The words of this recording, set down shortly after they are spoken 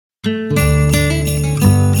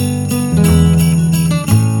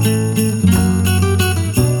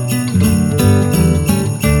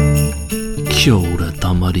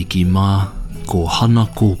tamariki mā, ko hana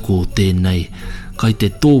kōkō tēnei, kai te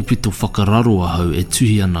tōpito whakararo ahau e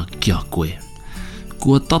tuhi ana kia koe.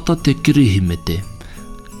 Kua tata te kirihimete,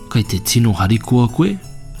 kai te tino harikoa koe?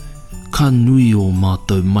 Ka nui o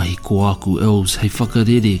mātou mahi ko aku elves hei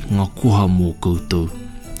whakarere ngā koha mō koutou.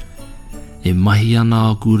 E mahi ana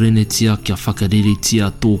aku renetia kia whakarere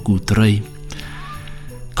tia tōku terei.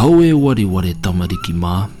 Kau e ware tamariki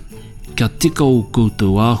mā, kia tika o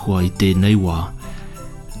koutou āhua i tēnei wā.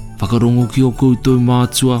 Whakarongo ki o koutou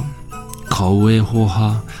mātua, kau e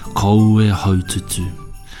hoha, kau e haututu.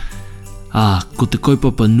 Ko te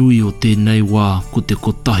kaupapa nui o tēnei wā, ko te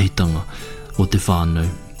kotahitanga o te whānau.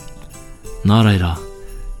 Nā reira,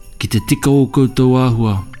 ki te tika o koutou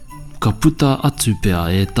āhua, ka puta atu pea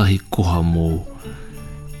e tahi koha mō.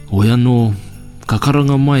 Oi anō, ka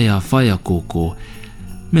karanga mai a whaia kōkō,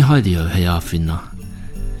 me haere au hei āwhina.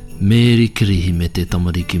 Mēri kirihi me te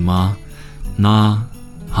tamariki mā, nā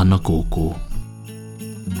hana kōkō.